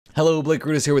Hello, Blake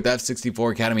Rudis here with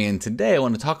F64 Academy, and today I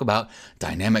want to talk about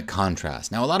dynamic contrast.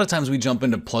 Now, a lot of times we jump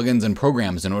into plugins and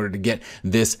programs in order to get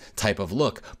this type of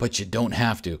look, but you don't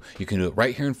have to. You can do it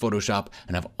right here in Photoshop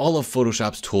and have all of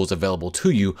Photoshop's tools available to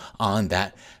you on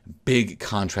that big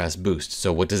contrast boost.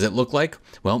 So what does it look like?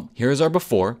 Well, here's our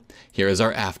before, here is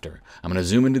our after. I'm going to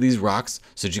zoom into these rocks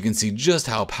so that you can see just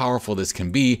how powerful this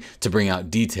can be to bring out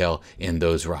detail in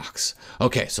those rocks.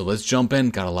 Okay, so let's jump in.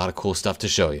 Got a lot of cool stuff to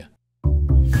show you.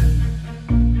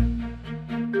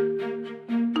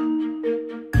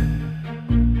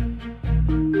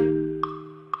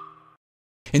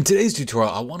 In today's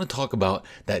tutorial, I want to talk about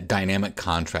that dynamic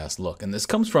contrast look. And this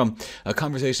comes from a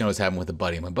conversation I was having with a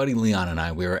buddy. My buddy Leon and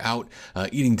I, we were out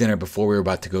eating dinner before we were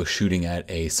about to go shooting at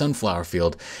a sunflower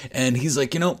field. And he's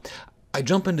like, I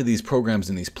jump into these programs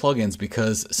and these plugins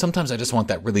because sometimes I just want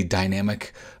that really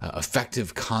dynamic,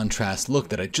 effective contrast look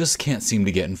that I just can't seem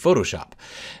to get in Photoshop.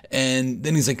 And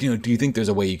then he's like, do you think there's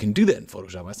a way you can do that in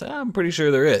Photoshop? I said, I'm pretty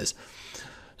sure there is.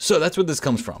 So that's where this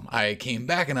comes from. I came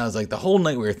back and I was like, the whole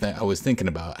night I was thinking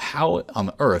about how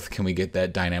on earth can we get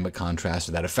that dynamic contrast,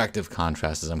 or that effective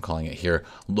contrast, as I'm calling it here,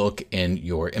 look in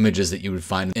your images that you would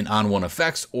find in ON1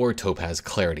 Effects or Topaz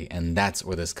Clarity. And that's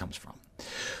where this comes from.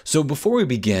 So before we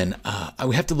begin,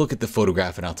 we have to look at the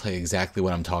photograph, and I'll tell you exactly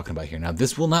what I'm talking about here. Now,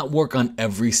 this will not work on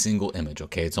every single image,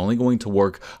 okay? It's only going to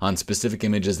work on specific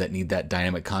images that need that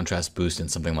dynamic contrast boost in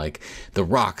something like the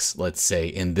rocks, let's say,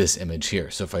 in this image here.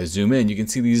 So if I zoom in, you can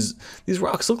see these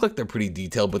rocks look like they're pretty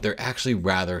detailed, but they're actually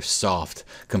rather soft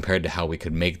compared to how we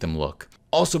could make them look.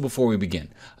 Also, before we begin,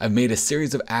 I've made a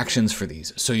series of actions for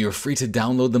these, so you're free to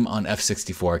download them on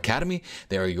F64 Academy.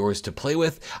 They are yours to play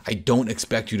with. I don't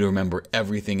expect you to remember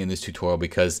everything in this tutorial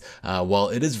because while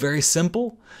it is very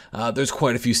simple, there's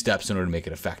quite a few steps in order to make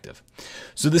it effective.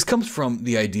 So this comes from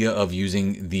the idea of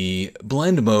using the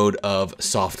blend mode of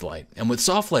soft light. And what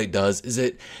soft light does is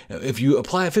if you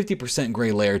apply a 50%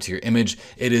 gray layer to your image,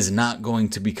 it is not going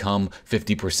to become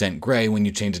 50% gray when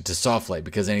you change it to soft light,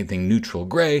 because anything neutral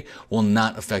gray will not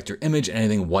affect your image, and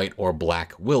anything white or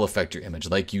black will affect your image,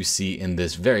 like you see in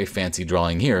this very fancy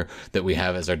drawing here that we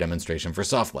have as our demonstration for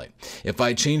soft light. If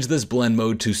I change this blend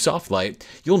mode to soft light,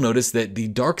 you'll notice that the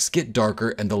darks get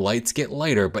darker and the lights get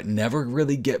lighter, but never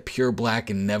really get pure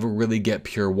black and never really get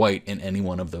pure white in any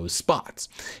one of those spots.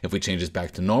 If we change this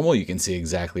back to normal, you can see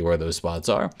exactly where those spots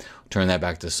are. Turn that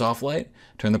back to soft light,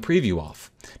 turn the preview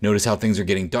off. Notice how things are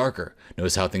getting darker.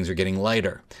 Notice how things are getting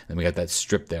lighter. Then we got that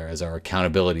strip there as our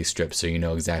accountability strip, so you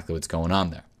know exactly what's going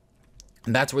on there.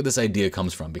 And that's where this idea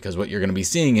comes from, because what you're going to be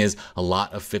seeing is a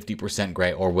lot of 50%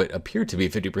 gray, or what appear to be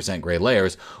 50% gray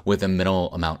layers with a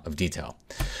minimal amount of detail.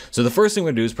 So the first thing we're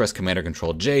going to do is press Command or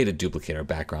Control J to duplicate our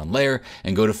background layer,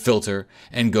 and go to Filter,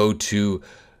 and go to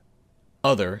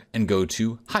Other, and go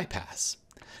to High Pass.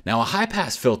 Now, a high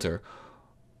pass filter,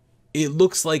 it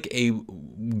looks like a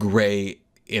gray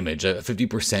image, a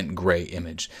 50% gray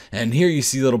image. And here you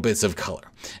see little bits of color.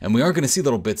 And we are going to see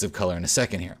little bits of color in a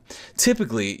second here.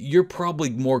 Typically, you're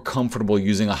probably more comfortable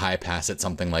using a high pass at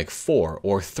something like 4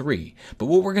 or 3. But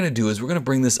what we're going to do is we're going to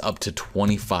bring this up to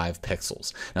 25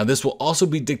 pixels. Now, this will also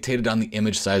be dictated on the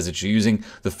image size that you're using.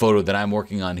 The photo that I'm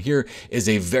working on here is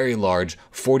a very large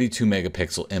 42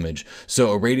 megapixel image.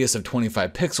 So a radius of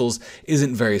 25 pixels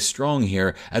isn't very strong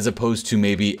here, as opposed to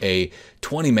maybe a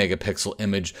 20 megapixel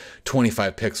image.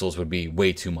 25 pixels would be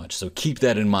way too much. So keep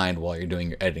that in mind while you're doing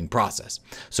your editing process.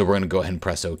 So we're going to go ahead and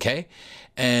press OK.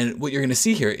 And what you're going to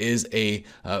see here is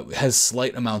has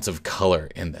slight amounts of color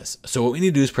in this. So what we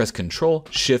need to do is press Control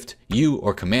Shift U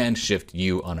or Command Shift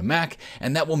U on a Mac,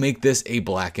 and that will make this a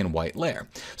black and white layer.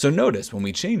 So notice when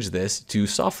we change this to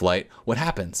soft light, what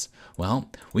happens? Well,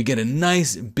 we get a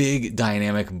nice big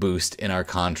dynamic boost in our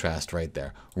contrast right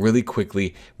there, really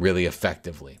quickly, really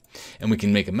effectively. And we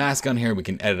can make a mask on here. We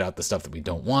can edit out the stuff that we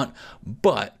don't want,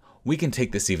 but we can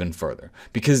take this even further,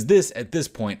 because this at this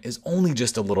point is only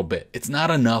just a little bit. It's not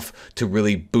enough to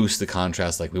really boost the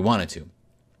contrast like we want it to.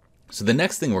 So the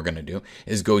next thing we're going to do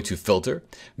is go to Filter,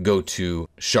 go to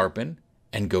Sharpen,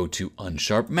 and go to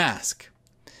Unsharp Mask.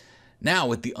 Now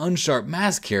with the Unsharp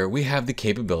Mask here, we have the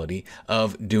capability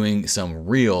of doing some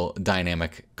real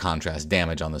dynamic contrast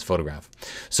damage on this photograph.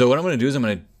 So what I'm going to do is I'm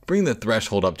going to bring the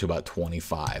threshold up to about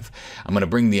 25. I'm going to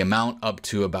bring the amount up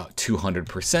to about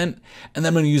 200%, and then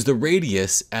I'm going to use the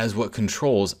radius as what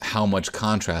controls how much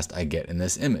contrast I get in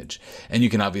this image. And you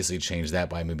can obviously change that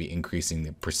by maybe increasing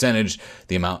the percentage,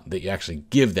 the amount that you actually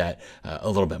give that a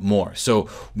little bit more. So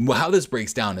how this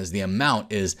breaks down is the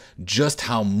amount is just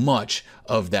how much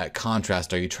of that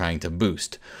contrast are you trying to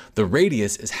boost. The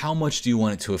radius is how much do you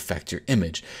want it to affect your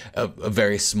image. A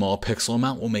very small pixel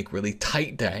amount will make really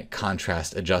tight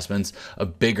contrast adjustments adjustments. A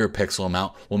bigger pixel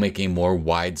amount will make a more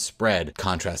widespread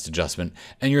contrast adjustment.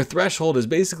 And your threshold is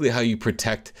basically how you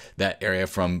protect that area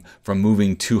from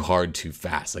moving too hard too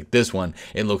fast. Like this one,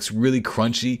 it looks really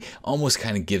crunchy, almost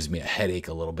kind of gives me a headache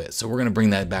a little bit. So we're going to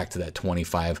bring that back to that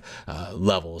 25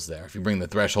 levels there. If you bring the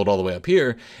threshold all the way up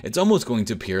here, it's almost going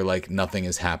to appear like nothing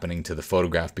is happening to the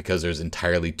photograph because there's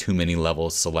entirely too many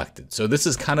levels selected. So this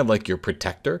is kind of like your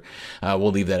protector.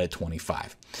 We'll leave that at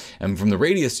 25. And from the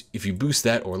radius, if you boost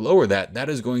that or lower that, that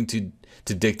is going to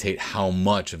dictate how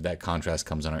much of that contrast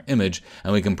comes on our image,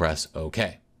 and we can press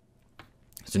OK.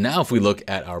 So now if we look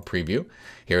at our preview,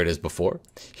 here it is before,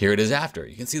 here it is after.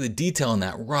 You can see the detail in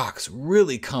that rock's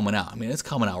really coming out. I mean, it's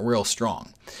coming out real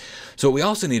strong. So what we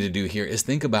also need to do here is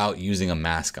think about using a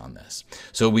mask on this.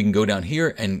 So we can go down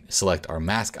here and select our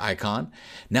mask icon.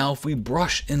 Now, if we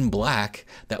brush in black,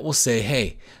 that will say,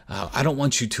 hey, I don't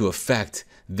want you to affect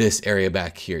this area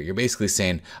back here. You're basically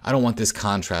saying, I don't want this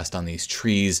contrast on these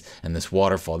trees and this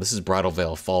waterfall. This is Bridal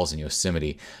Veil Falls in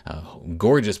Yosemite.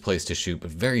 Gorgeous place to shoot, but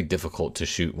very difficult to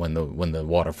shoot when the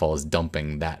waterfall is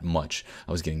dumping that much.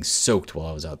 I was getting soaked while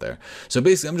I was out there. So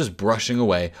basically, I'm just brushing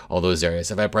away all those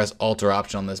areas. If I press Alt or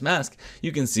Option on this mask,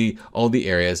 you can see all the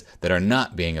areas that are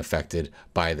not being affected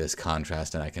by this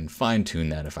contrast, and I can fine tune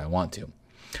that if I want to.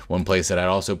 One place that I'd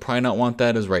also probably not want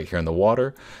that is right here in the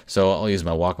water. So I'll use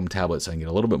my Wacom tablet so I can get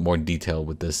a little bit more detail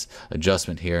with this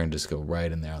adjustment here and just go right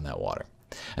in there on that water.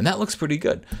 And that looks pretty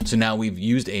good. So now we've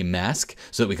used a mask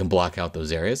so that we can block out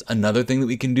those areas. Another thing that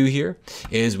we can do here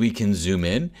is we can zoom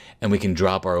in and we can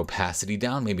drop our opacity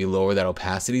down, maybe lower that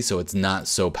opacity so it's not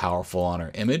so powerful on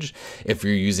our image. If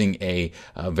you're using a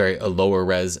lower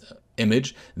res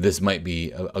image, this might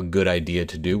be a good idea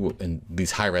to do, and these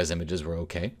high-res images were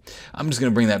okay. I'm just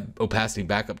going to bring that opacity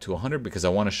back up to 100 because I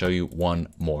want to show you one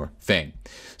more thing.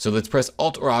 So let's press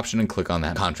Alt or Option and click on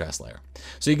that contrast layer.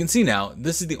 So you can see now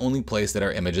this is the only place that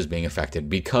our image is being affected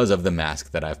because of the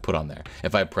mask that I've put on there.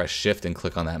 If I press Shift and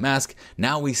click on that mask,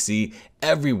 now we see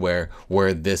everywhere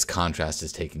where this contrast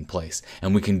is taking place.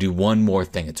 And we can do one more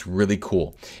thing. It's really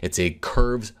cool. It's a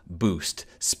curves boost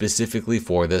specifically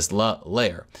for this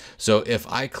layer. So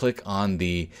if I click on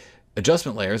the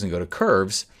adjustment layers and go to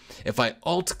curves, if I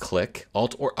Alt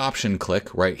or Option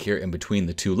click right here in between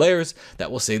the two layers, that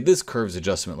will say this curves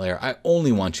adjustment layer, I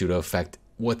only want you to affect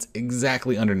what's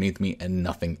exactly underneath me and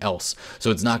nothing else. So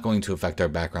it's not going to affect our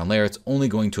background layer. It's only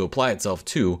going to apply itself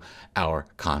to our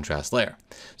contrast layer.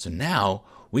 So now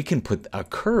we can put a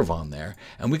curve on there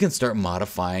and we can start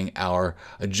modifying our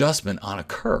adjustment on a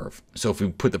curve. So if we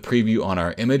put the preview on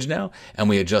our image now and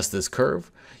we adjust this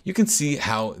curve, you can see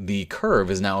how the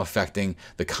curve is now affecting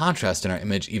the contrast in our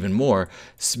image even more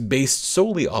based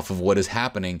solely off of what is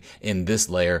happening in this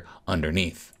layer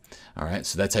underneath. All right,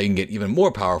 so that's how you can get even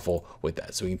more powerful with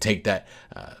that. So we can take that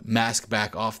mask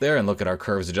back off there and look at our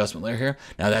curves adjustment layer here.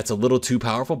 Now that's a little too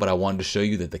powerful, but I wanted to show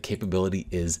you that the capability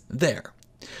is there.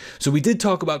 So we did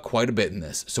talk about quite a bit in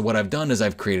this. So what I've done is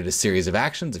I've created a series of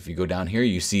actions. If you go down here,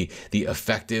 you see the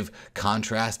effective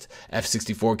contrast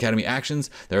F64 Academy actions.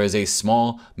 There is a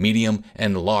small, medium,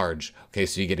 and large. Okay,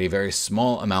 so you get a very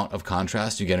small amount of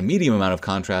contrast, you get a medium amount of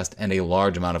contrast, and a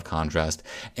large amount of contrast,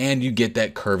 and you get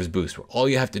that curves boost, where all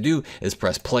you have to do is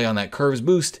press play on that curves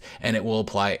boost, and it will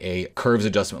apply a curves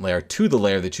adjustment layer to the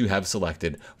layer that you have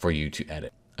selected for you to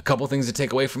edit. A couple things to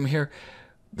take away from here.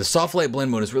 The soft light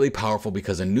blend mode is really powerful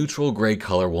because a neutral gray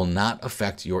color will not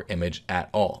affect your image at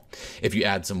all. If you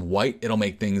add some white, it'll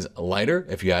make things lighter.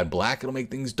 If you add black, it'll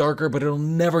make things darker, but it'll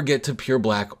never get to pure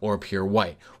black or pure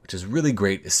white, which is really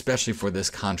great, especially for this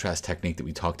contrast technique that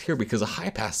we talked here, because a high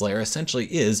pass layer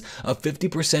essentially is a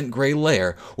 50% gray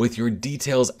layer with your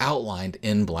details outlined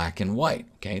in black and white.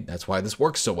 Okay, that's why this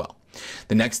works so well.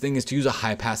 The next thing is to use a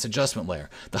high pass adjustment layer.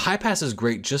 The high pass is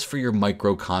great just for your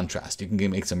micro contrast. You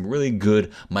can make some really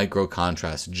good micro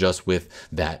contrast just with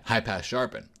that high pass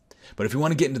sharpen. But if you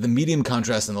want to get into the medium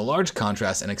contrast and the large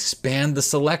contrast and expand the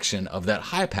selection of that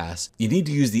high pass, you need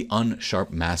to use the Unsharp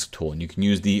Mask tool. And you can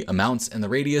use the amounts and the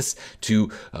radius to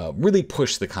really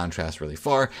push the contrast really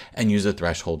far and use a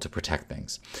threshold to protect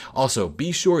things. Also,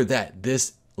 be sure that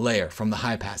this layer from the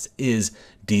high pass is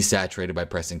desaturated by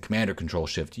pressing Command or Control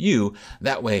Shift U.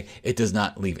 That way it does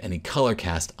not leave any color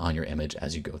cast on your image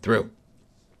as you go through.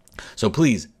 So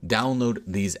please download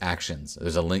these actions.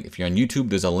 There's a link. If you're on YouTube,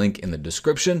 there's a link in the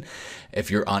description.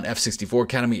 If you're on F64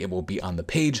 Academy, it will be on the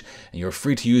page, and you're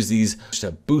free to use these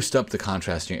to boost up the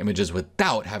contrast in your images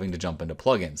without having to jump into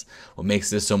plugins. What makes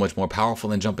this so much more powerful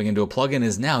than jumping into a plugin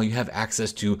is now you have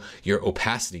access to your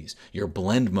opacities, your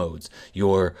blend modes,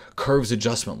 your curves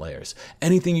adjustment layers.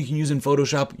 Anything you can use in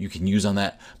Photoshop, you can use on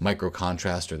that micro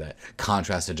contrast or that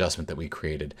contrast adjustment that we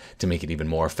created to make it even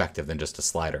more effective than just a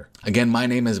slider. Again, my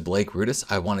name is Blake Rudis.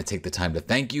 I want to take the time to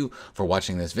thank you for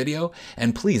watching this video.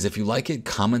 And please, if you like it,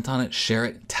 comment on it, share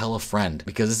it, tell a friend,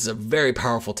 because this is a very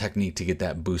powerful technique to get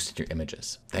that boost in your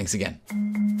images. Thanks again.